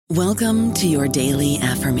Welcome to your daily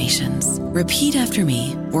affirmations. Repeat after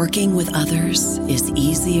me. Working with others is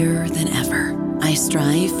easier than ever. I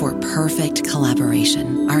strive for perfect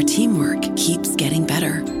collaboration. Our teamwork keeps getting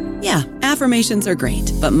better. Yeah, affirmations are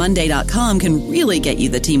great, but Monday.com can really get you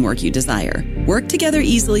the teamwork you desire. Work together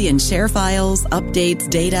easily and share files, updates,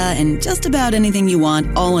 data, and just about anything you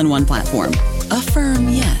want all in one platform. Affirm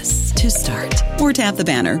yes to start, or tap the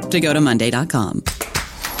banner to go to Monday.com.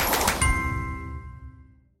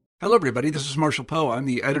 Hello, everybody. This is Marshall Poe. I'm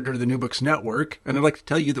the editor of the New Books Network, and I'd like to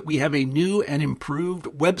tell you that we have a new and improved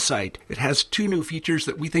website. It has 2 new features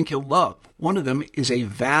that we think you'll love. One of them is a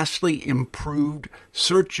vastly improved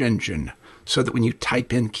search engine, so that when you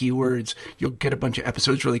type in keywords, you'll get a bunch of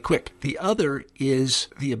episodes really quick. The other is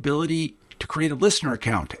the ability to create a listener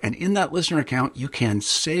account, and in that listener account, you can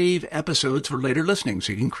save episodes for later listening,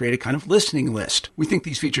 so you can create a kind of listening list. We think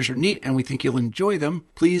these features are neat, and we think you'll enjoy them.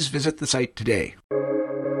 Please visit the site today.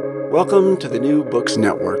 Welcome to the New Books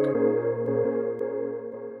Network.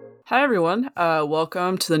 Hi, everyone.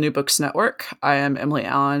 Welcome to the New Books Network. I am Emily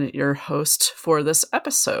Allen, your host for this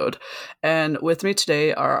episode. And with me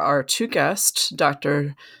today are our 2 guests,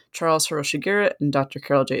 Dr. Charles Hiroshi Garrett and Dr.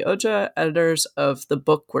 Carol J. Oja, editors of the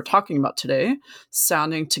book we're talking about today,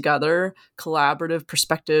 Sounding Together, Collaborative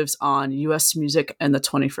Perspectives on U.S. Music in the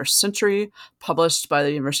 21st Century, published by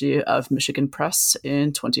the University of Michigan Press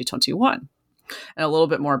in 2021. And a little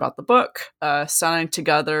bit more about the book. Sounding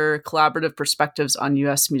Together, Collaborative Perspectives on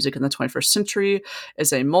U.S. Music in the 21st Century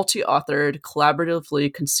is a multi-authored,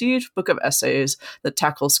 collaboratively conceived book of essays that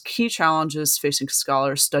tackles key challenges facing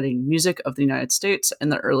scholars studying music of the United States in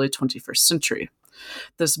the early 21st century.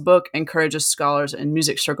 This book encourages scholars in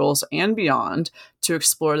music circles and beyond to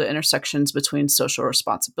explore the intersections between social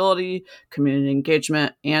responsibility, community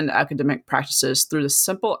engagement, and academic practices through the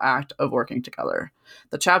simple act of working together.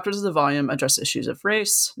 The chapters of the volume address issues of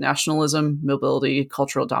race, nationalism, mobility,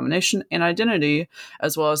 cultural domination, and identity,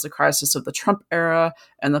 as well as the crisis of the Trump era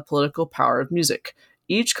and the political power of music.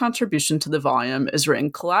 Each contribution to the volume is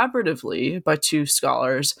written collaboratively by 2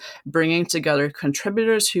 scholars, bringing together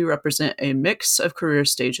contributors who represent a mix of career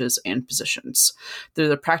stages and positions. Through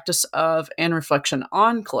the practice of and reflection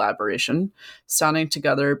on collaboration, Sounding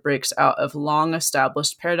Together breaks out of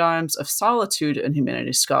long-established paradigms of solitude in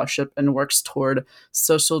humanities scholarship and works toward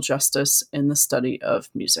social justice in the study of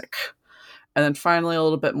music. And then finally, a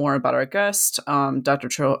little bit more about our guest, Dr.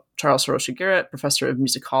 Charles Hiroshi Garrett, professor of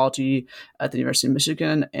musicology at the University of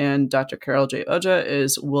Michigan, and Dr. Carol J. Oja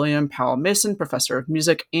is William Powell Mason, professor of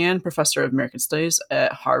music and professor of American Studies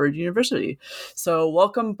at Harvard University. So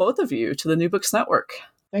welcome both of you to the New Books Network.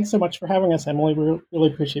 Thanks so much for having us, Emily. We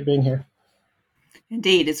really appreciate being here.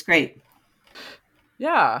 Indeed, it's great.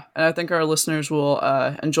 Yeah, and I think our listeners will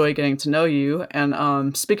enjoy getting to know you.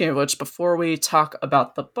 And speaking of which, before we talk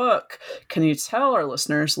about the book, can you tell our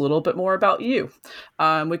listeners a little bit more about you?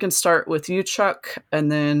 We can start with you, Chuck,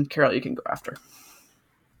 and then Carol, you can go after.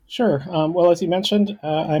 Sure. Well, as you mentioned,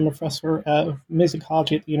 I'm a professor of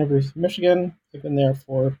musicology at the University of Michigan. I've been there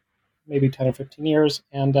for maybe 10 or 15 years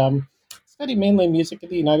and study mainly music of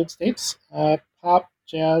the United States, pop,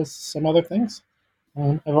 jazz, some other things.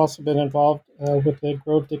 I've also been involved with the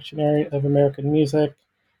Grove Dictionary of American Music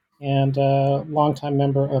and a longtime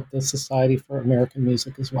member of the Society for American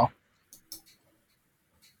Music as well.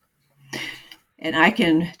 And I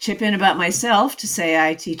can chip in about myself to say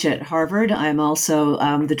I teach at Harvard. I'm also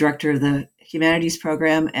the director of the humanities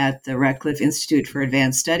program at the Radcliffe Institute for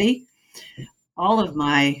Advanced Study. All of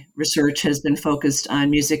my research has been focused on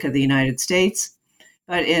music of the United States,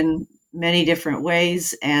 but in many different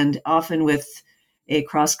ways and often with a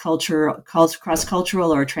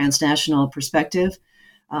cross-cultural or transnational perspective.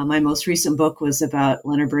 My most recent book was about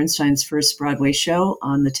Leonard Bernstein's first Broadway show,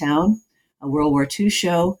 On the Town, a World War II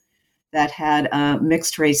show that had a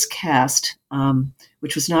mixed-race cast,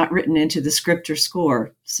 which was not written into the script or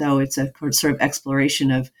score. So it's a sort of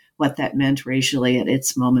exploration of what that meant racially at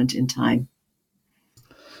its moment in time.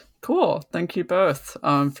 Cool. Thank you both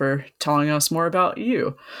for telling us more about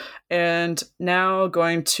you. And now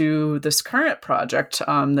going to this current project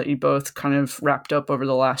that you both kind of wrapped up over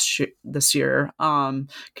the this year. Can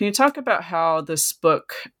you talk about how this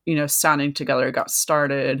book, Sounding Together got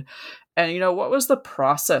started? And, what was the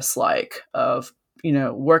process like of,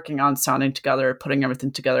 working on Sounding Together, putting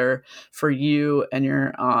everything together for you and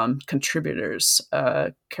your contributors?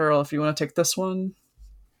 Carol, if you want to take this one.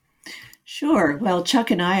 Sure. Well, Chuck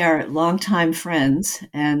and I are longtime friends,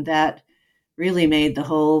 and that really made the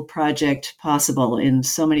whole project possible in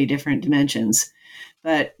so many different dimensions.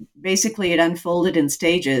 But basically, it unfolded in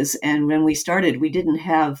stages. And when we started, we didn't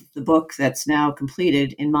have the book that's now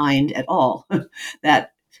completed in mind at all.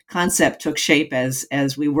 That concept took shape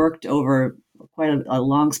as we worked over quite a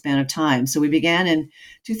long span of time. So we began in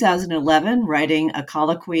 2011 writing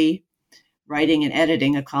and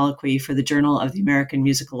editing a colloquy for the Journal of the American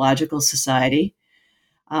Musicological Society.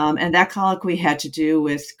 And that colloquy had to do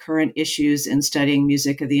with current issues in studying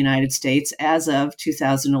music of the United States as of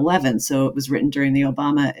 2011. So it was written during the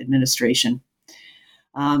Obama administration.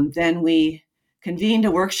 Then we convened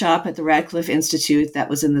a workshop at the Radcliffe Institute that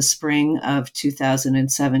was in the spring of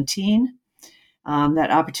 2017. That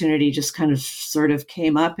opportunity just kind of sort of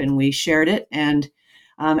came up and we shared it. And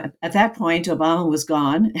at that point, Obama was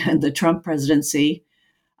gone and the Trump presidency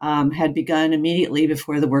had begun immediately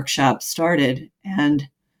before the workshop started. And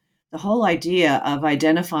the whole idea of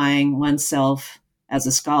identifying oneself as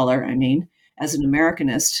a scholar, as an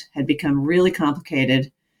Americanist, had become really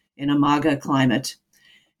complicated in a MAGA climate.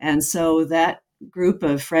 And so that group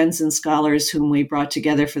of friends and scholars whom we brought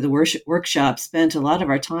together for the workshop spent a lot of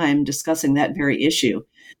our time discussing that very issue.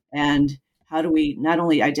 And how do we not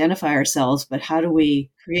only identify ourselves, but how do we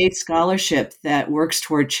create scholarship that works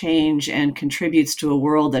toward change and contributes to a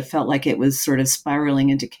world that felt like it was sort of spiraling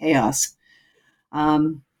into chaos?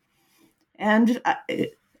 And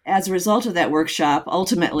as a result of that workshop,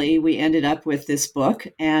 ultimately, we ended up with this book.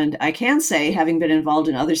 And I can say, having been involved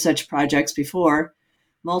in other such projects before,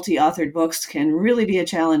 multi-authored books can really be a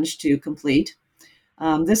challenge to complete.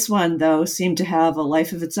 This one, though, seemed to have a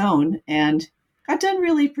life of its own and got done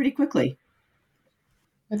really pretty quickly.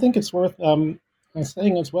 I think it's worth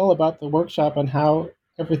saying as well about the workshop and how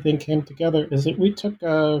everything came together is that we took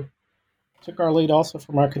our lead also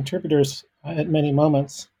from our contributors at many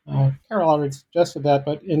moments. Carol already suggested that,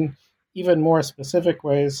 but in even more specific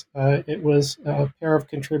ways, it was a pair of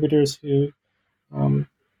contributors who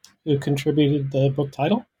contributed the book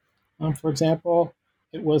title. For example,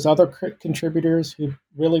 it was other contributors who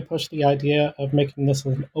really pushed the idea of making this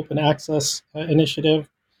an open access initiative.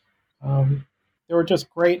 There were just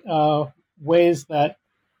great ways that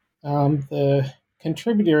the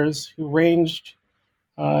contributors who ranged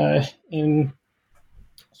in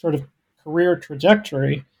sort of career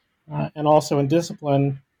trajectory and also in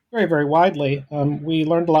discipline very, very widely. We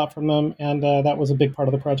learned a lot from them, and that was a big part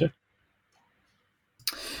of the project.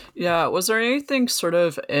 Yeah. Was there anything sort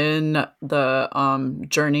of in the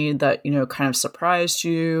journey that, kind of surprised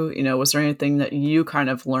you? Was there anything that you kind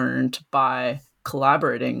of learned by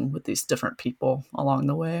collaborating with these different people along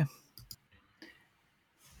the way?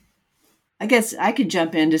 I guess I could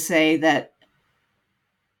jump in to say that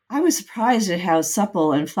I was surprised at how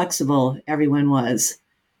supple and flexible everyone was.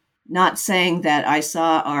 Not saying that I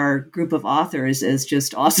saw our group of authors as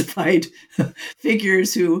just ossified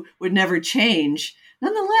figures who would never change.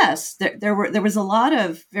 Nonetheless, there was a lot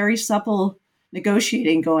of very supple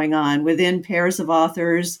negotiating going on within pairs of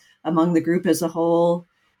authors, among the group as a whole,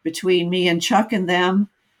 between me and Chuck and them,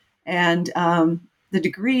 and the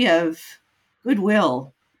degree of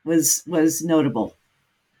goodwill was notable.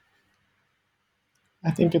 I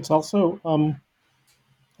think it's also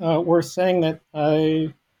worth saying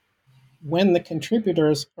that when the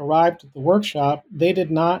contributors arrived at the workshop, they did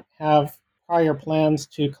not have prior plans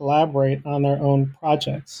to collaborate on their own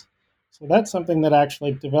projects. So that's something that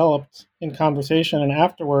actually developed in conversation and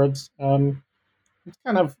afterwards. It's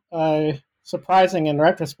kind of surprising in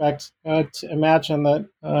retrospect to imagine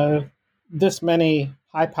that this many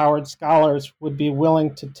high-powered scholars would be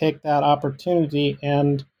willing to take that opportunity.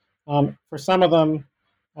 And for some of them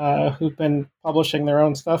who've been publishing their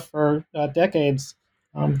own stuff for decades,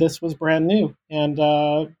 this was brand new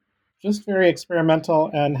and just very experimental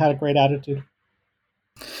and had a great attitude.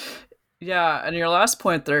 Yeah, and your last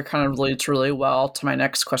point there kind of leads really well to my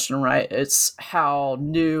next question, right? It's how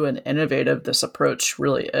new and innovative this approach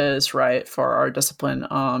really is, right, for our discipline.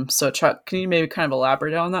 So Chuck, can you maybe kind of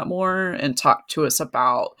elaborate on that more and talk to us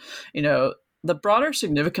about, the broader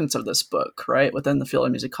significance of this book, right, within the field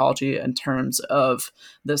of musicology in terms of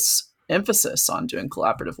this emphasis on doing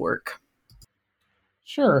collaborative work?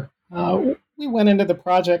 Sure. We went into the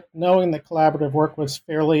project knowing that collaborative work was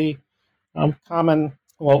fairly common,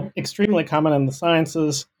 well, extremely common in the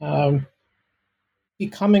sciences,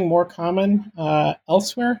 becoming more common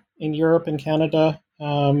elsewhere in Europe and Canada,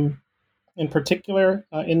 in particular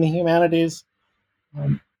in the humanities.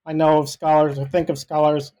 I know of scholars, or think of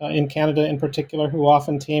scholars in Canada in particular, who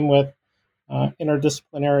often team with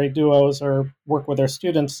interdisciplinary duos or work with their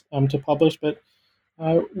students to publish, but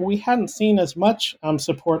we hadn't seen as much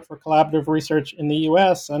support for collaborative research in the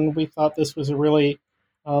U.S., and we thought this was a really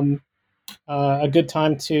a good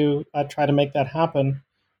time to try to make that happen.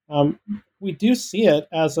 We do see it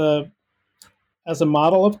as a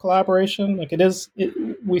model of collaboration. Like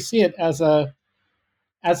we see it as a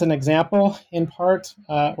as an example, in part,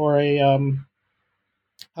 or an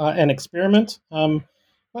experiment.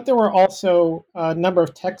 But there were also a number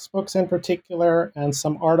of textbooks in particular and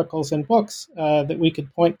some articles and books that we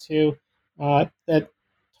could point to that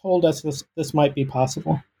told us this might be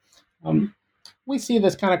possible. We see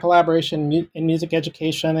this kind of collaboration in music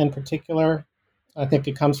education in particular. I think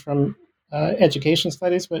it comes from education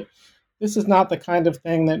studies, but this is not the kind of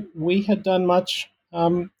thing that we had done much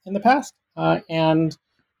in the past. And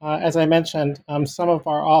as I mentioned, some of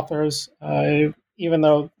our authors, even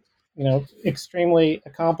though extremely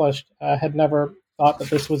accomplished, had never thought that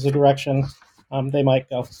this was a direction they might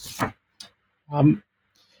go.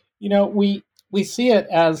 We see it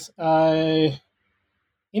as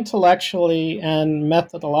intellectually and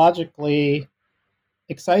methodologically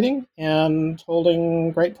exciting and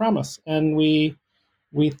holding great promise. And we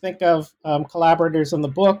think of collaborators in the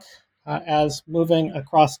book as moving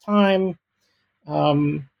across time,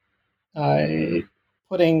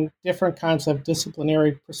 putting different kinds of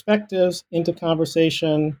disciplinary perspectives into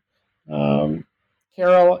conversation.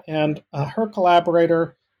 Carol and her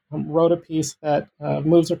collaborator wrote a piece that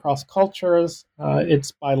moves across cultures.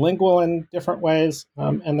 It's bilingual in different ways,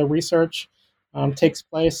 and the research takes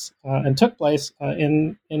place and took place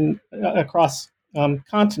in across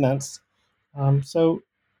continents. So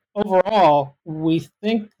overall, we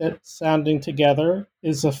think that Sounding Together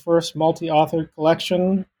is the first multi-authored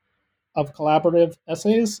collection of collaborative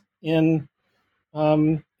essays in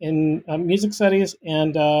music studies,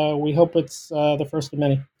 and we hope it's the first of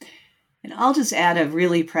many. And I'll just add a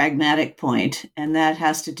really pragmatic point, and that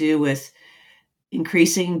has to do with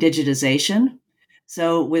increasing digitization.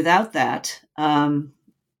 So without that,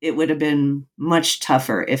 it would have been much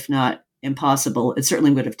tougher, if not impossible. It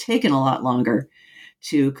certainly would have taken a lot longer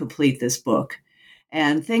to complete this book.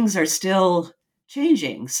 And things are still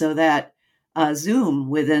changing, so that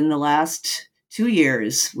Zoom within the last 2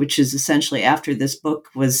 years, which is essentially after this book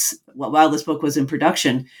while this book was in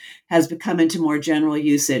production, has become into more general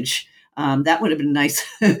usage. That would have been a nice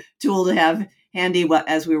tool to have handy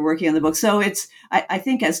as we were working on the book. So I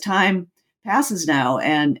think as time passes now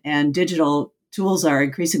and digital tools are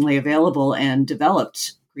increasingly available and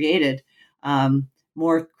developed, created,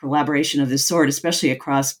 more collaboration of this sort, especially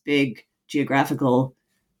across big geographical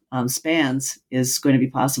spans, is going to be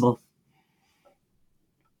possible.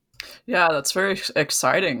 Yeah, that's very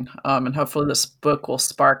exciting. And hopefully this book will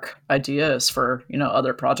spark ideas for,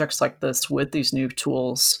 other projects like this with these new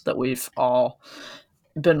tools that we've all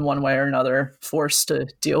been one way or another forced to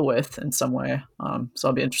deal with in some way. So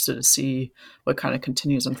I'll be interested to see what kind of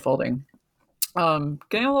continues unfolding.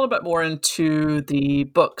 Getting a little bit more into the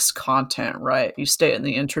book's content, right? You state in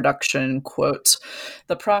the introduction, quote,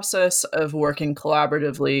 "The process of working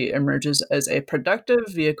collaboratively emerges as a productive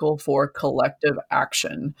vehicle for collective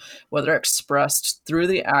action, whether expressed through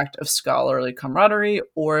the act of scholarly camaraderie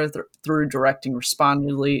or through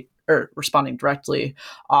responding directly,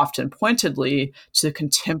 often pointedly, to the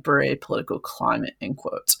contemporary political climate," end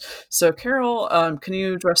quote. So, Carol, can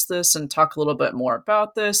you address this and talk a little bit more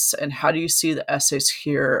about this? And how do you see the essays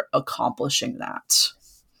here accomplishing that?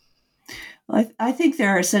 Well, I think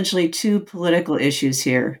there are essentially two political issues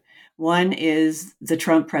here. One is the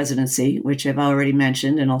Trump presidency, which I've already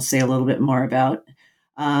mentioned, and I'll say a little bit more about.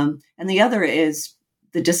 And the other is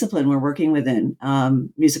the discipline we're working within,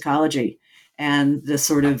 musicology, and the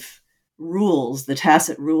sort of rules, the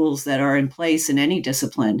tacit rules that are in place in any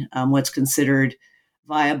discipline, what's considered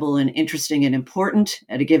viable and interesting and important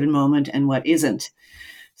at a given moment and what isn't.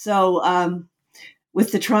 So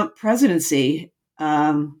with the Trump presidency,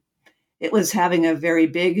 it was having a very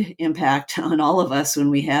big impact on all of us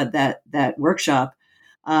when we had that workshop.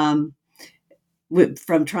 From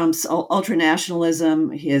Trump's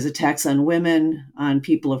ultranationalism, his attacks on women, on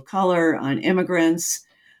people of color, on immigrants,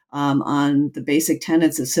 on the basic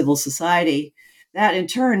tenets of civil society, that in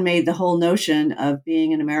turn made the whole notion of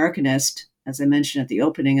being an Americanist, as I mentioned at the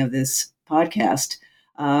opening of this podcast,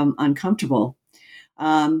 uncomfortable.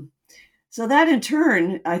 So that in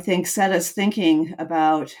turn, I think, set us thinking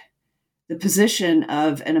about the position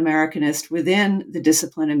of an Americanist within the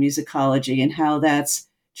discipline of musicology and how that's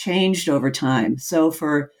changed over time. So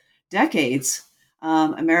for decades,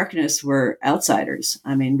 Americanists were outsiders.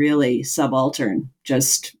 I mean, really subaltern,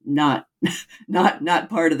 just not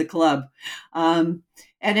part of the club. And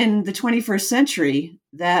in the 21st century,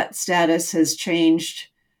 that status has changed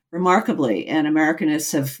remarkably, and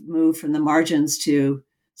Americanists have moved from the margins to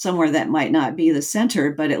somewhere that might not be the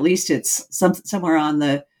center, but at least it's somewhere on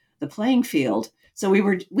the playing field. So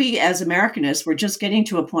we as Americanists were just getting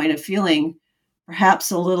to a point of feeling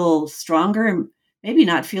perhaps a little stronger, maybe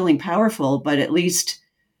not feeling powerful, but at least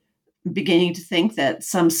beginning to think that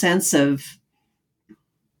some sense of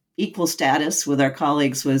equal status with our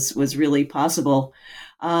colleagues was really possible.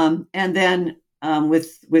 And then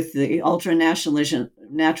with the ultra nationalism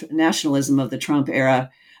of the Trump era,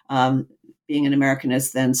 being an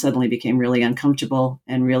Americanist then suddenly became really uncomfortable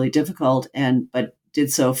and really difficult, but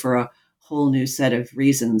did so for a whole new set of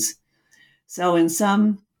reasons. So in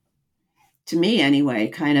some, to me anyway,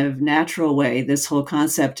 kind of natural way, this whole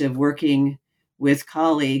concept of working with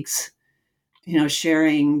colleagues,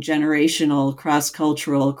 sharing generational,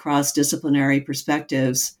 cross-cultural, cross-disciplinary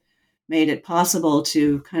perspectives made it possible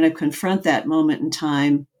to kind of confront that moment in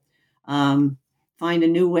time, find a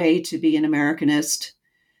new way to be an Americanist,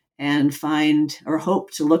 and find or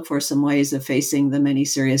hope to look for some ways of facing the many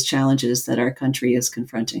serious challenges that our country is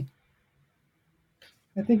confronting.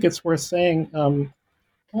 I think it's worth saying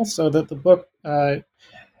also that the book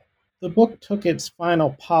took its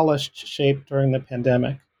final polished shape during the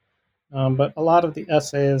pandemic. But a lot of the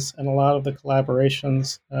essays and a lot of the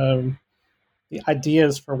collaborations, the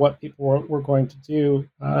ideas for what people were going to do,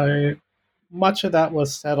 much of that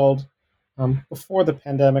was settled before the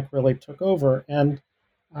pandemic really took over. And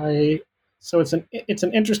so it's an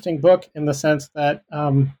interesting book in the sense that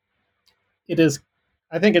it is,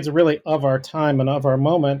 I think it's really of our time and of our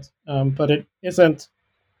moment, but it isn't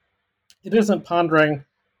pondering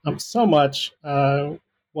so much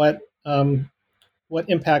what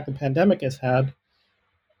impact the pandemic has had.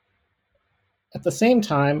 At the same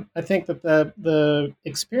time, I think that the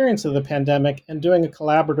experience of the pandemic and doing a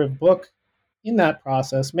collaborative book in that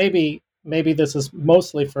process, maybe this is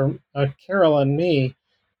mostly for Carol and me,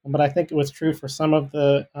 but I think it was true for some of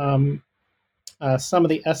the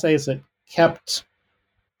essays that kept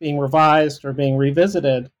being revised or being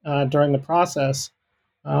revisited during the process.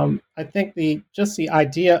 I think the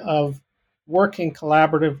idea of working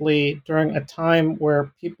collaboratively during a time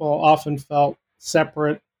where people often felt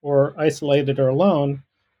separate or isolated or alone,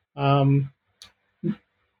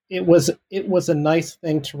 it was a nice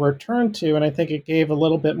thing to return to, and I think it gave a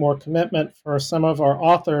little bit more commitment for some of our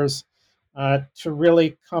authors to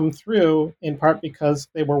really come through, in part because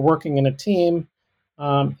they were working in a team,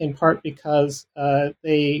 in part because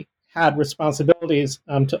they had responsibilities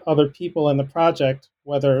to other people in the project,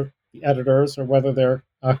 whether the editors or whether they're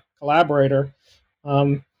a collaborator.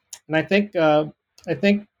 And I think our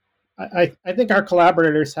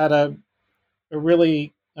collaborators had a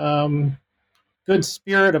really good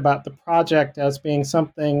spirit about the project as being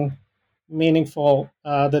something meaningful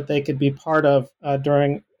that they could be part of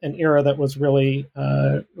during an era that was really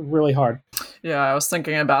hard. Yeah, I was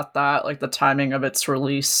thinking about that, like the timing of its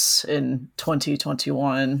release in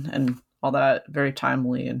 2021 and all that, very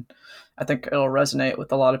timely. And I think it'll resonate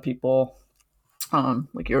with a lot of people,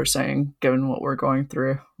 like you were saying, given what we're going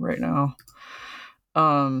through right now.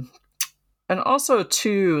 And also,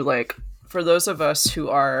 too, like, for those of us who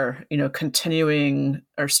are, continuing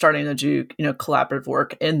or starting to do, collaborative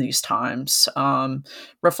work in these times,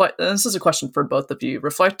 this is a question for both of you,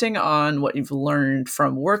 reflecting on what you've learned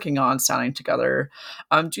from working on Sounding Together.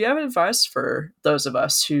 Do you have advice for those of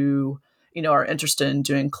us who, are interested in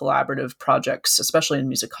doing collaborative projects, especially in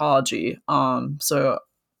musicology? So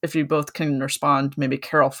if you both can respond, maybe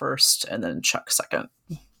Carol first and then Chuck second.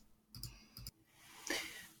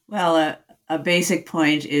 Well, a basic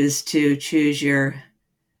point is to choose your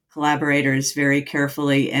collaborators very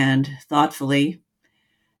carefully and thoughtfully.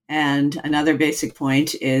 And another basic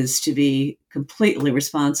point is to be completely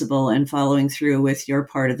responsible and following through with your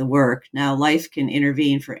part of the work. Now, life can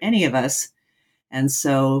intervene for any of us. And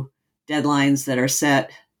so deadlines that are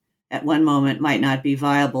set at one moment might not be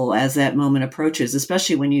viable as that moment approaches,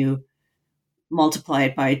 especially when you multiply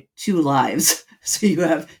it by 2 lives. So you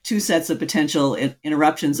have 2 sets of potential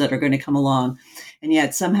interruptions that are going to come along. And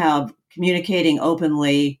yet somehow communicating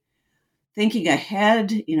openly, thinking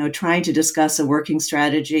ahead, trying to discuss a working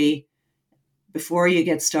strategy before you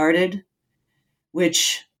get started,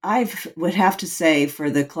 which I would have to say for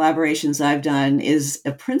the collaborations I've done is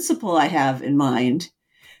a principle I have in mind,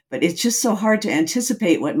 but it's just so hard to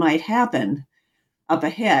anticipate what might happen up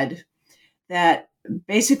ahead that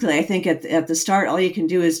basically I think at the start, all you can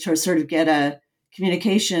do is to sort of get a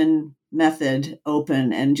communication method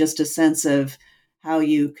open and just a sense of how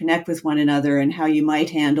you connect with one another and how you might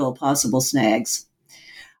handle possible snags.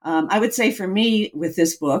 I would say for me with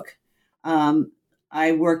this book,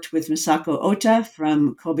 I worked with Misako Ota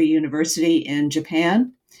from Kobe University in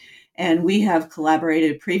Japan, and we have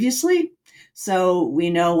collaborated previously. So we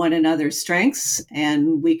know one another's strengths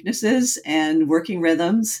and weaknesses and working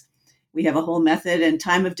rhythms. We have a whole method and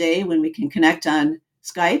time of day when we can connect on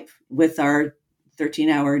Skype with our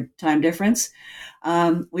 13-hour time difference.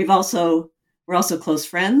 We're also close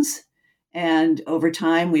friends, and over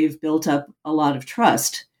time we've built up a lot of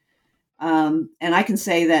trust. And I can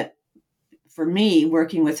say that for me,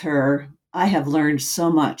 working with her, I have learned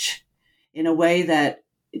so much in a way that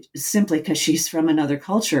simply because she's from another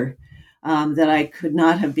culture, that I could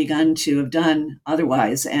not have begun to have done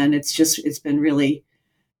otherwise. And it's been really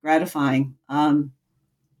gratifying.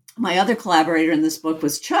 My other collaborator in this book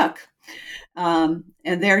was Chuck. And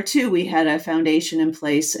there too, we had a foundation in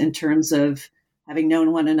place in terms of having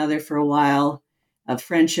known one another for a while, of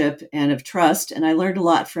friendship and of trust. And I learned a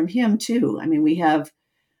lot from him too. I mean,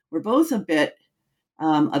 we're both a bit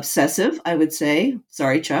obsessive, I would say.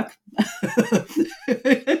 Sorry, Chuck.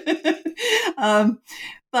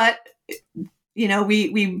 But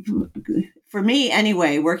we for me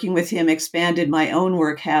anyway, working with him expanded my own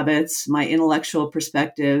work habits, my intellectual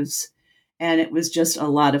perspectives, and it was just a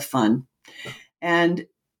lot of fun. And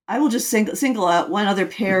I will just single out one other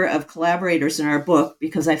pair of collaborators in our book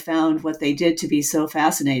because I found what they did to be so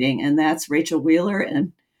fascinating, and that's Rachel Wheeler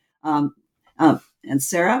and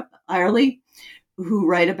Sarah Irely, who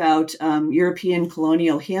write about European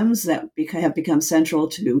colonial hymns that have become central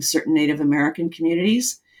to certain Native American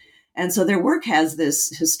communities. And so their work has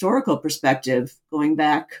this historical perspective going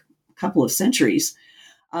back a couple of centuries.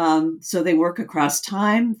 So they work across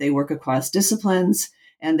time, they work across disciplines,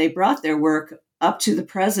 and they brought their work up to the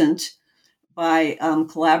present by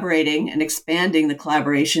collaborating and expanding the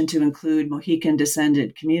collaboration to include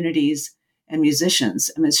Mohican-descended communities and musicians.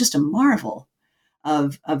 I mean, it's just a marvel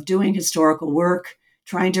of doing historical work,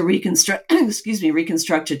 trying to reconstruct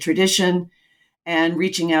a tradition, and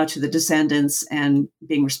reaching out to the descendants and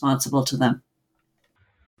being responsible to them.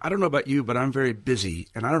 I don't know about you, but I'm very busy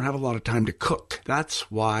and I don't have a lot of time to cook. That's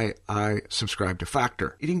why I subscribe to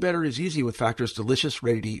Factor. Eating better is easy with Factor's delicious,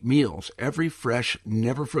 ready-to-eat meals. Every fresh,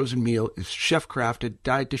 never frozen meal is chef-crafted,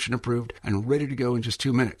 dietitian approved, and ready to go in just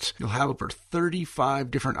 2 minutes. You'll have over 35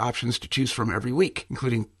 different options to choose from every week,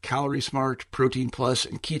 including Calorie Smart, Protein Plus,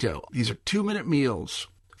 and Keto. These are 2-minute meals.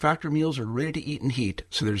 Factor meals are ready to eat and heat,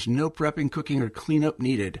 so there's no prepping, cooking, or cleanup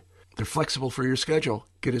needed. They're flexible for your schedule.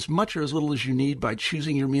 Get as much or as little as you need by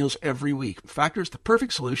choosing your meals every week. Factor is the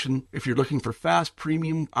perfect solution if you're looking for fast,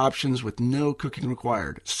 premium options with no cooking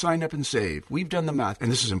required. Sign up and save. We've done the math,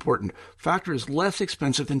 and this is important. Factor is less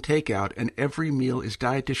expensive than takeout, and every meal is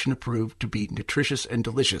dietitian approved to be nutritious and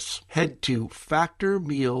delicious. Head to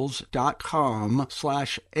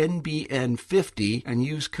factormeals.com/NBN50 and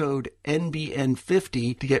use code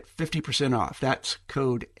NBN50 to get 50% off. That's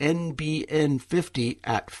code NBN50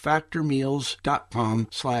 at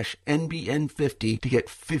factormeals.com/NBN50 to get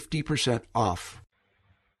 50% off.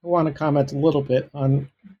 I want to comment a little bit on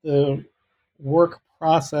the work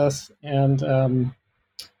process and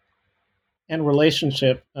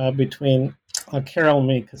relationship between Carol and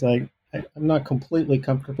me, because I'm not completely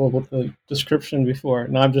comfortable with the description before.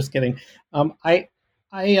 No, I'm just kidding. One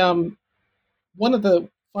of the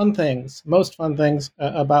most fun things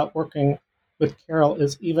about working with Carol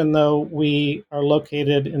is even though we are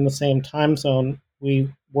located in the same time zone,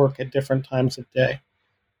 we work at different times of day.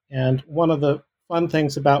 And one of the fun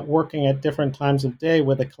things about working at different times of day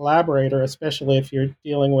with a collaborator, especially if you're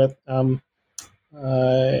dealing with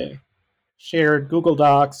shared Google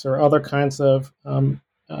Docs or other kinds of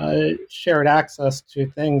shared access to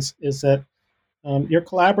things, is that your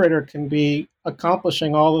collaborator can be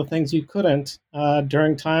accomplishing all the things you couldn't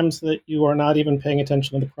during times that you are not even paying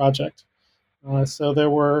attention to the project. So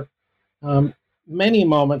there were many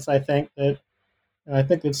moments, I think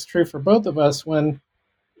it's true for both of us, when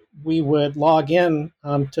we would log in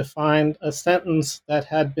to find a sentence that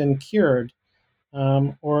had been cured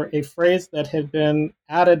or a phrase that had been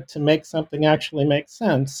added to make something actually make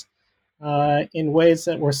sense in ways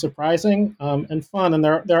that were surprising and fun. And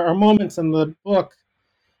there are moments in the book,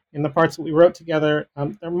 in the parts that we wrote together,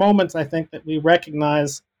 there are moments, I think, that we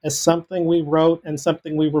recognize as something we wrote and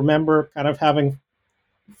something we remember kind of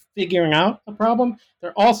figuring out a problem. There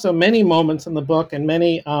are also many moments in the book and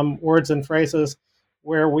many words and phrases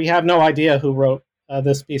where we have no idea who wrote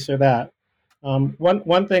this piece or that.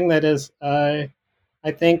 One thing that is, I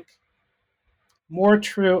think, more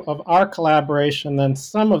true of our collaboration than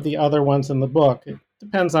some of the other ones in the book, it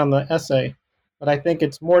depends on the essay, but I think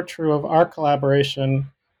it's more true of our collaboration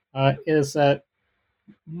is that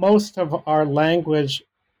most of our language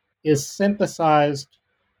is synthesized,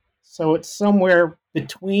 so it's somewhere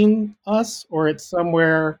between us, or it's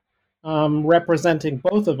somewhere representing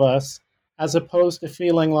both of us, as opposed to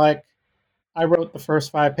feeling like I wrote the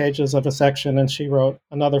first 5 pages of a section and she wrote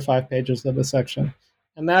another 5 pages of a section.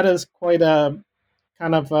 And that is quite a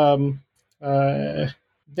kind of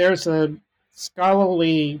there's a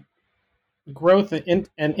scholarly growth and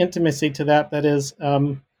intimacy to that is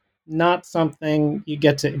not something you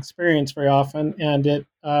get to experience very often, and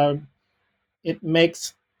it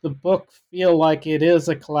makes the book feel like it is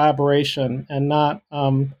a collaboration and not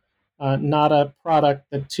a product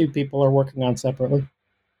that two people are working on separately.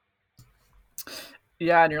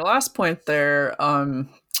 Yeah, and your last point there, I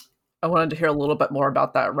wanted to hear a little bit more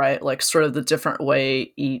about that, right? Like sort of the different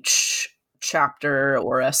way each chapter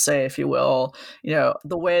or essay, if you will,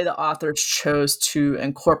 the way the authors chose to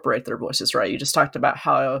incorporate their voices, right? You just talked about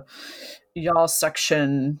how y'all's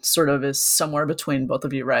section sort of is somewhere between both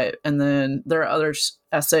of you, right? And then there are other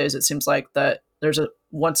essays, it seems like, that there's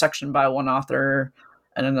one section by one author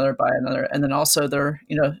and another by another, and then also their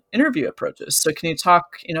interview approaches. So can you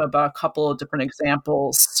talk about a couple of different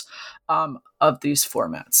examples of these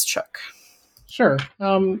formats, Chuck? Sure.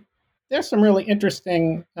 There's some really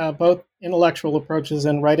interesting both intellectual approaches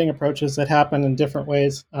and writing approaches that happen in different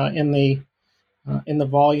ways in the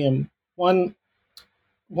volume. One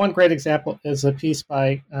great example is a piece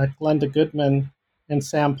by Glenda Goodman and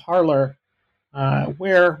Sam Parler,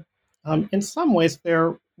 where in some ways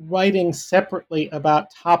they're writing separately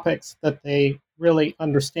about topics that they really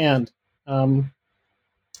understand. One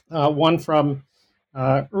from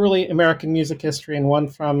early American music history and one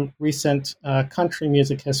from recent country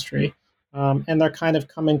music history, and they're kind of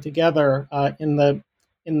coming together in the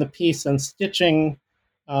piece and stitching,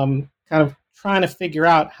 kind of trying to figure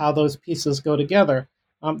out how those pieces go together.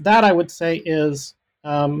 That I would say is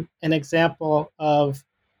an example of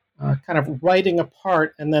kind of writing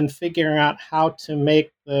apart and then figuring out how to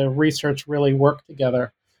make the research really work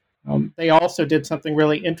together. They also did something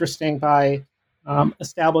really interesting by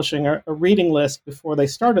establishing a reading list before they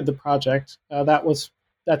started the project. That's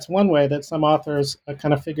one way that some authors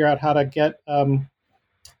kind of figure out how to get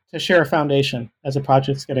to share a foundation as a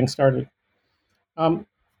project's getting started.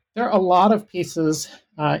 There are a lot of pieces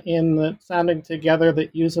in the Sounding Together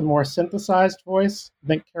that use a more synthesized voice. I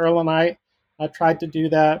think Carol and I tried to do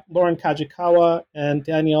that. Lauren Kajikawa and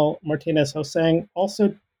Daniel Martinez-Hosang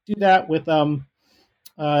also do that with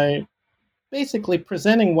basically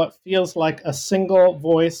presenting what feels like a single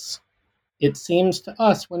voice. It seems to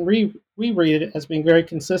us when we read it as being very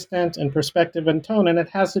consistent in perspective and tone, and it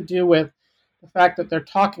has to do with the fact that they're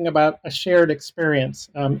talking about a shared experience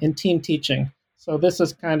in team teaching. So this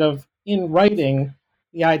is kind of in writing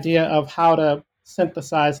the idea of how to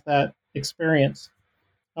synthesize that experience.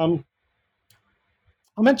 I'll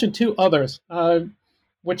mention two others,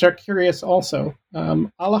 which are curious also.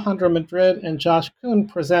 Alejandro Madrid and Josh Kuhn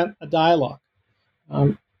present a dialogue.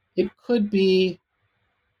 It could be,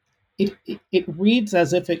 it reads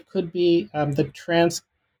as if it could be the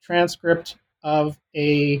transcript of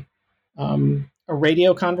a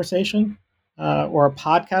radio conversation or a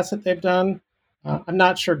podcast that they've done. I'm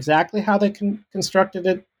not sure exactly how they constructed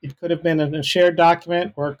it. It could have been in a shared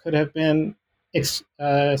document, or it could have been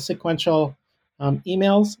sequential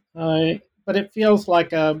emails. But it feels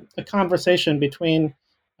like a conversation between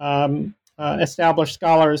established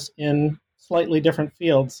scholars in slightly different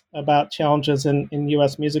fields about challenges in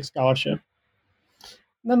U.S. music scholarship.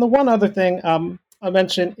 And then the one other thing I'll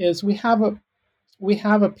mention is we have a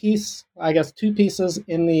piece, I guess two pieces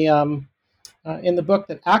in the book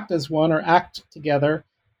that act as one or act together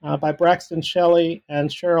by Braxton Shelley and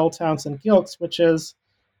Cheryl Townsend Gilkes, which is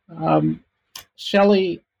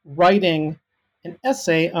Shelley writing an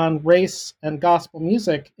essay on race and gospel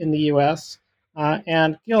music in the U.S.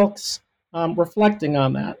 And Gilkes reflecting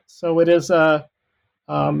on that. So it is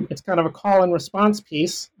it's kind of a call and response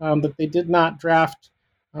piece that they did not draft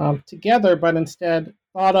together, but instead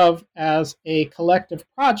thought of as a collective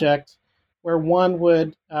project where one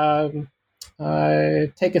would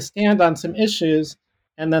take a stand on some issues,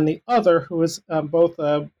 and then the other, who is both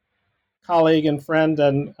a colleague and friend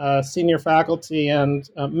and senior faculty and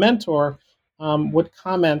mentor, would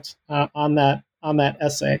comment on that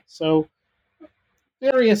essay. So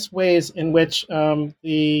various ways in which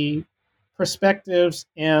the perspectives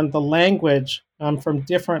and the language from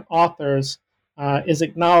different authors is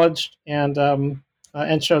acknowledged and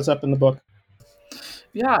shows up in the book.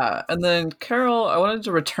 Yeah, and then Carol, I wanted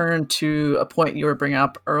to return to a point you were bringing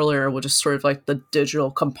up earlier, which is sort of like the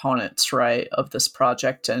digital components, right, of this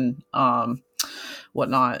project and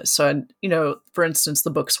whatnot. So, for instance,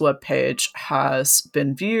 the book's webpage has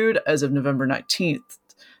been viewed as of November 19th,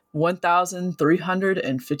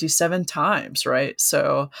 1,357 times, right?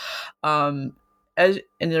 So, and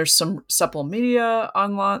there's some supple media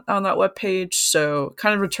on that webpage. So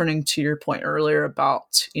kind of returning to your point earlier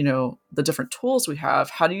about, the different tools we have,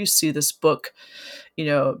 how do you see this book,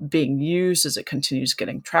 being used as it continues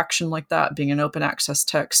getting traction like that, being an open access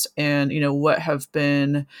text? And, what have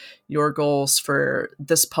been your goals for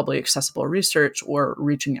this publicly accessible research, or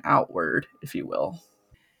reaching outward, if you will?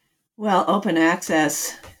 Well, open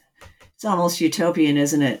access, it's almost utopian,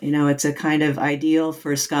 isn't it? It's a kind of ideal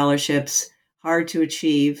for scholarships, hard to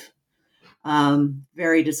achieve,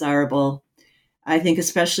 very desirable. I think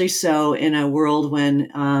especially so in a world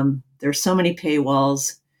when there's so many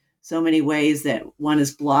paywalls, so many ways that one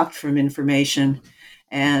is blocked from information,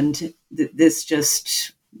 and this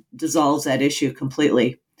just dissolves that issue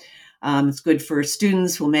completely. It's good for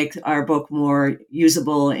students. Will make our book more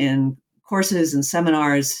usable in courses and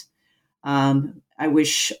seminars. I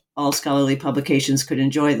wish all scholarly publications could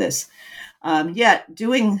enjoy this. Yet,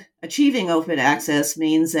 achieving open access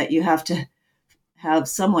means that you have to have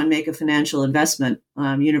someone make a financial investment.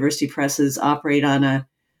 University presses operate on a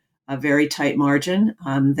very tight margin.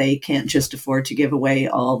 They can't just afford to give away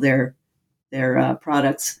all their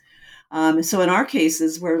products. So in our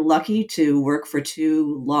cases, we're lucky to work for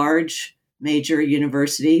two large major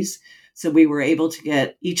universities. So we were able to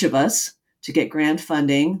get each of us to get grant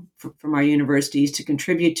funding from our universities to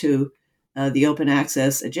contribute to the open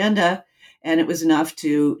access agenda, and it was enough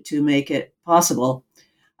to make it possible.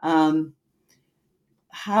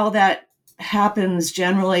 How that happens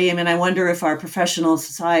generally, I wonder if our professional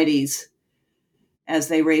societies, as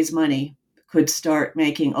they raise money, could start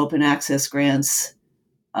making open access grants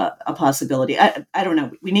a possibility. I don't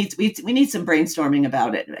know. We need some brainstorming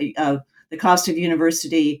about it. The cost of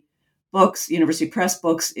university books, university press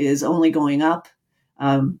books, is only going up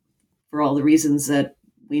for all the reasons that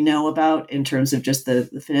we know about in terms of just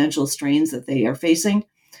the financial strains that they are facing,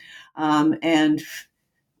 and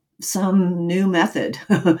some new method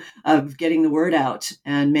of getting the word out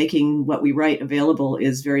and making what we write available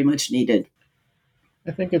is very much needed.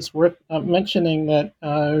 I think it's worth mentioning that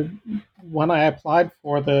when I applied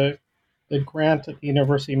for the grant at the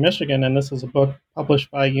University of Michigan, and this is a book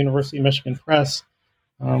published by University of Michigan Press,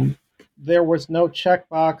 there was no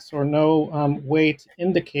checkbox or no way to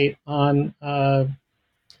indicate on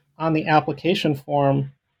the application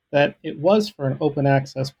form that it was for an open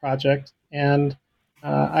access project. And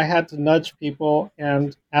I had to nudge people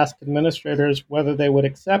and ask administrators whether they would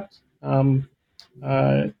accept the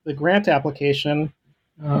grant application.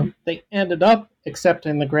 They ended up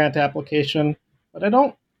accepting the grant application, but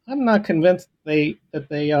I'm not convinced that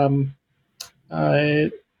they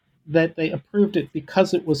approved it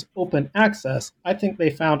because it was open access. I think they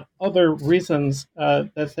found other reasons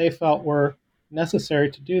that they felt were necessary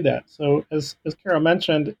to do that. So, as Carol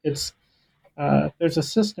mentioned, it's there's a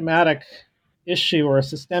systematic issue or a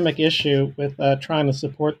systemic issue with trying to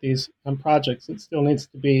support these projects. It still needs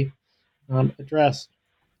to be addressed.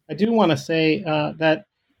 I do want to say that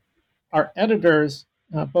our editors,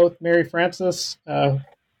 both Mary Francis,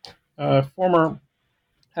 former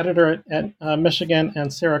editor at Michigan,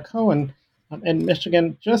 and Sarah Cohen in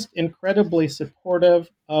Michigan, just incredibly supportive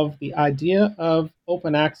of the idea of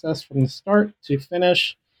open access from the start to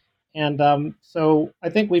finish. And so I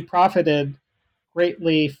think we profited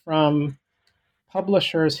greatly from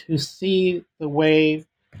publishers who see the way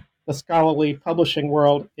the scholarly publishing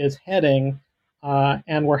world is heading,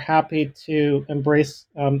 and we're happy to embrace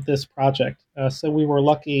this project. So we were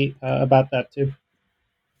lucky about that too.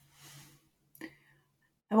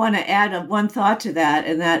 I want to add one thought to that,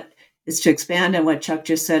 and that is to expand on what Chuck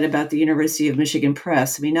just said about the University of Michigan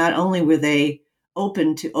Press. Not only were they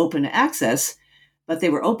open to open access, but they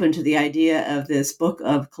were open to the idea of this book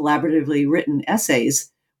of collaboratively written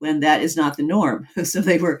essays when that is not the norm. So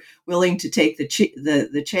they were willing to take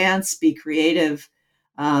the chance, be creative,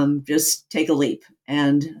 just take a leap.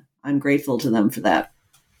 And I'm grateful to them for that.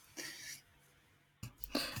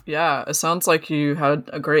 Yeah, it sounds like you had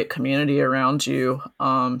a great community around you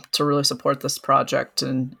to really support this project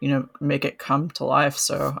and, make it come to life.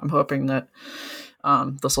 So I'm hoping that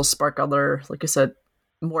this will spark other, like I said,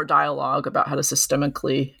 more dialogue about how to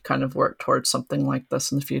systemically kind of work towards something like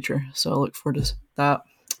this in the future. So I look forward to that.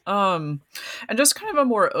 And just kind of a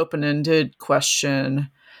more open-ended question.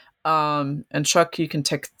 And Chuck, you can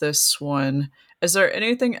take this one. Is there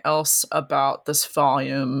anything else about this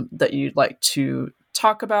volume that you'd like to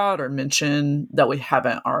talk about or mention that we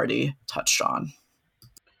haven't already touched on?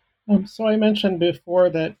 So I mentioned before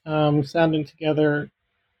that Sounding Together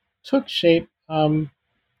took shape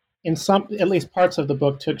in some, at least parts of the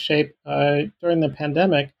book took shape during the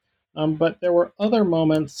pandemic, but there were other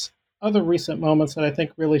recent moments that I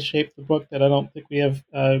think really shaped the book that I don't think we have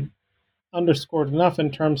underscored enough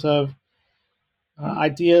in terms of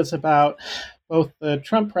ideas about both the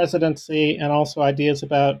Trump presidency and also ideas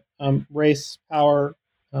about race, power,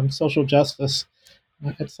 social justice,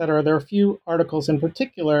 etc. There are a few articles in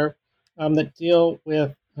particular that deal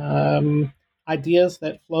with ideas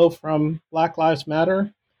that flow from Black Lives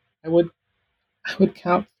Matter. I would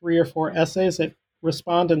count 3 or 4 essays that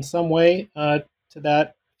respond in some way to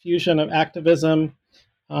that fusion of activism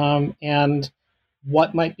and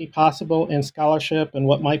what might be possible in scholarship and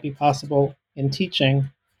what might be possible in teaching.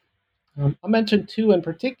 I'll mention 2 in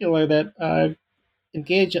particular that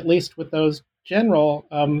engage at least with those general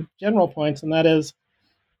points, and that is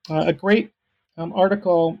a great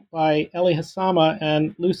article by Eli Hassama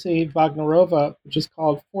and Lucy Wagnerova, which is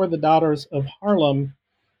called "For the Daughters of Harlem."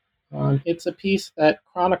 It's a piece that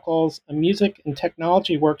chronicles a music and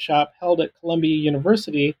technology workshop held at Columbia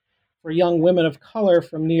University for young women of color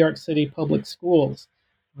from New York City public schools.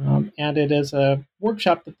 And it is a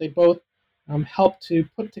workshop that they both helped to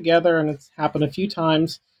put together, and it's happened a few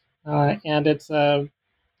times. And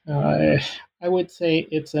I would say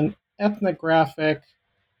it's an ethnographic,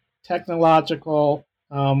 technological,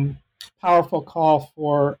 powerful call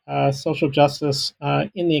for social justice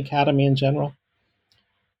in the academy in general.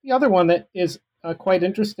 The other one that is quite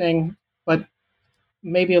interesting, but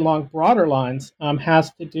maybe along broader lines,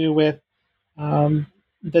 has to do with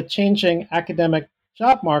the changing academic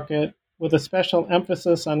job market with a special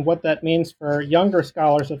emphasis on what that means for younger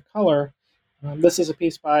scholars of color. This is a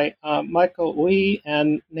piece by Michael Uy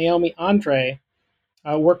and Naomi Andre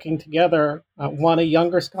working together. One, a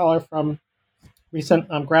younger scholar from recent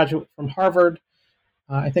graduate from Harvard.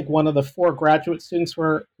 I think one of the 4 graduate students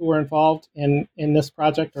who were involved in this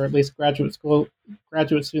project, or at least graduate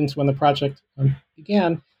students when the project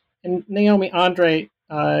began. And Naomi Andre,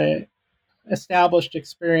 established,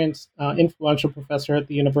 experienced, influential professor at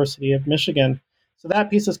the University of Michigan. So that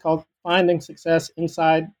piece is called "Finding Success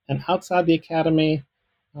Inside and Outside the Academy,"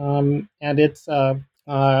 and it's a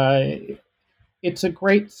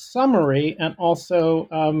great summary, and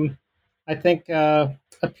also I think a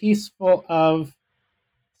piece full of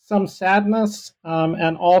some sadness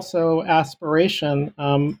and also aspiration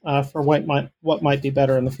for what might be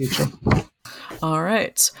better in the future. All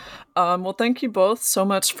right. Well, thank you both so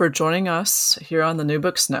much for joining us here on the New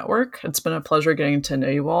Books Network. It's been a pleasure getting to know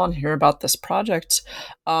you all and hear about this project.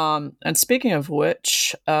 And speaking of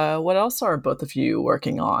which, what else are both of you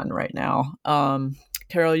working on right now?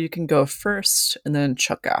 Carol, you can go first, and then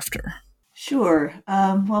Chuck after. Sure.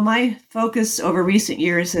 Well, my focus over recent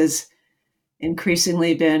years has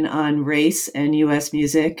increasingly been on race and U.S.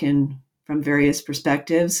 music and from various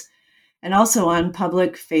perspectives, and also on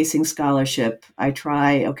public-facing scholarship. I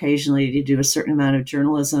try occasionally to do a certain amount of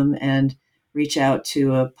journalism and reach out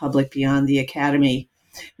to a public beyond the academy.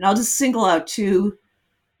 And I'll just single out 2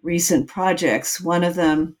 recent projects. One of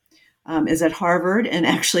them is at Harvard and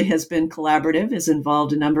actually has been collaborative, has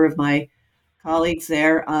involved a number of my colleagues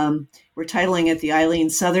there. We're titling it the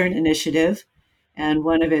Eileen Southern Initiative, and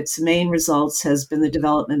one of its main results has been the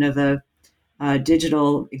development of a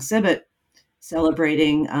digital exhibit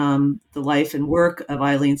celebrating the life and work of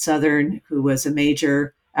Eileen Southern, who was a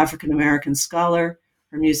major African-American scholar.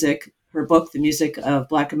 Her book, The Music of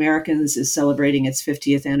Black Americans, is celebrating its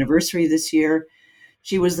 50th anniversary this year.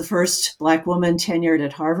 She was the first Black woman tenured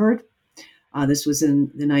at Harvard. This was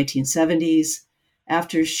in the 1970s.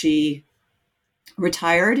 After she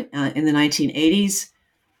retired in the 1980s,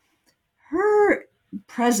 her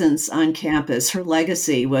presence on campus, her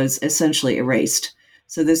legacy was essentially erased.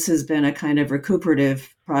 So this has been a kind of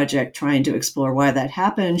recuperative project trying to explore why that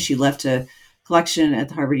happened. She left a collection at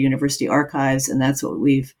the Harvard University Archives, and that's what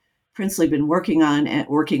we've principally been working on and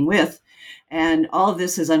working with. And all of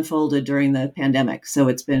this has unfolded during the pandemic. So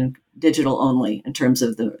it's been digital only in terms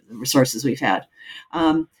of the resources we've had.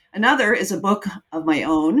 Another is a book of my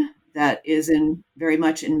own that is very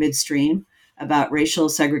much in midstream about racial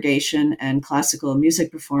segregation and classical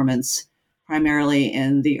music performance, primarily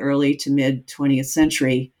in the early to mid 20th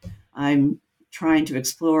century. I'm trying to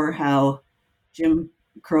explore how Jim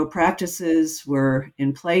Crow practices were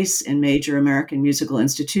in place in major American musical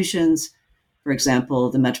institutions. For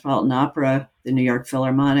example, the Metropolitan Opera, the New York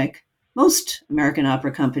Philharmonic, most American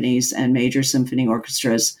opera companies, and major symphony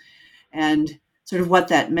orchestras, and sort of what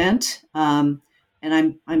that meant.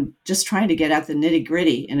 And I'm just trying to get at the nitty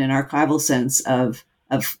gritty in an archival sense of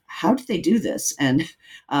how did they do this? And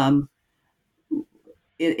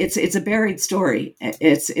it's a buried story.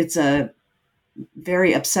 It's a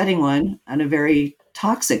very upsetting one and a very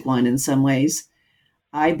toxic one in some ways.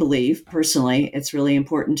 I believe personally, it's really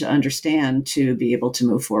important to understand to be able to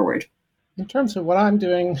move forward. In terms of what I'm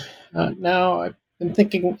doing now, I've been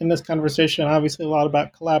thinking in this conversation, obviously, a lot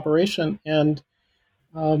about collaboration. And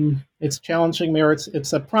It's challenging me, or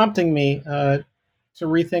it's prompting me to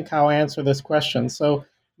rethink how I answer this question. So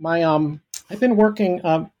my I've been working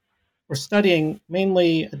or studying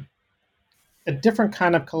mainly a different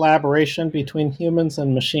kind of collaboration between humans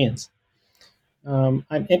and machines.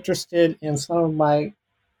 I'm interested in some of my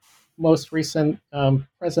most recent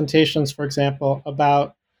presentations, for example,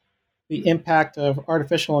 about the impact of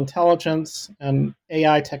artificial intelligence and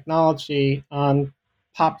AI technology on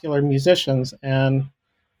popular musicians and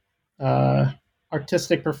uh,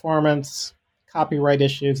 artistic performance, copyright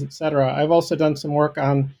issues, etc. I've also done some work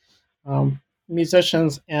on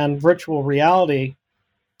musicians and virtual reality,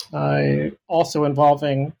 also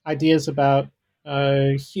involving ideas about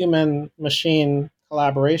human-machine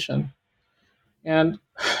collaboration. And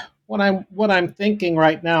what I'm thinking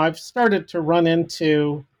right now, I've started to run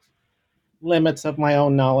into limits of my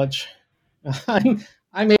own knowledge.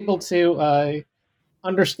 I'm able to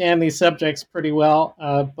understand these subjects pretty well,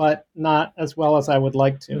 but not as well as I would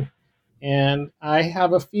like to. And I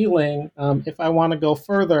have a feeling if I want to go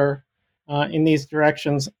further in these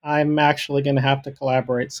directions, I'm actually going to have to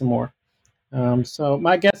collaborate some more. So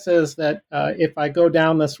my guess is that if I go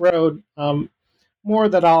down this road, more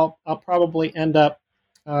that I'll probably end up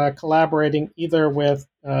collaborating either with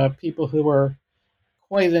people who are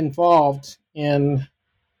quite involved in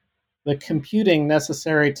the computing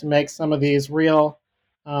necessary to make some of these real,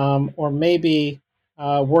 or maybe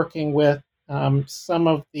working with some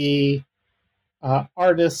of the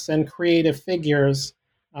artists and creative figures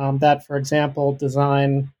that, for example,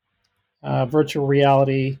 design virtual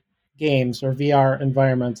reality games or VR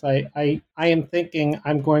environments. I am thinking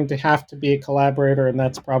I'm going to have to be a collaborator, and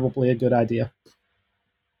that's probably a good idea.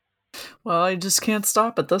 Well, I just can't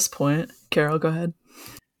stop at this point. Carol, go ahead.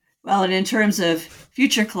 Well, and in terms of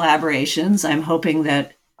future collaborations, I'm hoping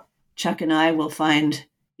that Chuck and I will find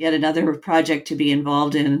yet another project to be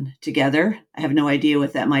involved in together. I have no idea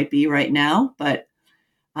what that might be right now, but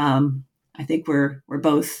I think we're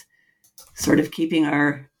both sort of keeping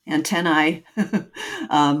our antennae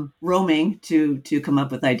roaming to come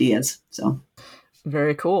up with ideas. So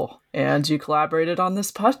very cool. And you collaborated on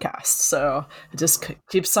this podcast, so it just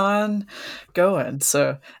keeps on going.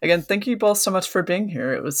 So again, thank you both so much for being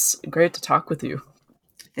here. It was great to talk with you.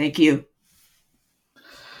 Thank you.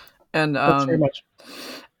 And Thanks very much.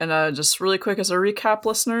 And just really quick as a recap,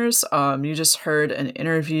 listeners, you just heard an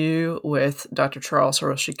interview with Dr. Charles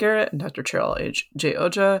Hiroshi Garrett and Dr. Cheryl J.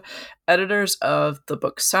 Oja, editors of the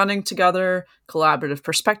book Sounding Together, Collaborative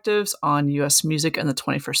Perspectives on U.S. Music in the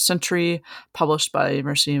 21st Century, published by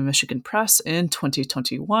University of Michigan Press in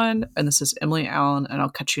 2021. And this is Emily Allen, and I'll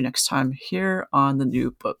catch you next time here on the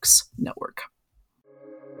New Books Network.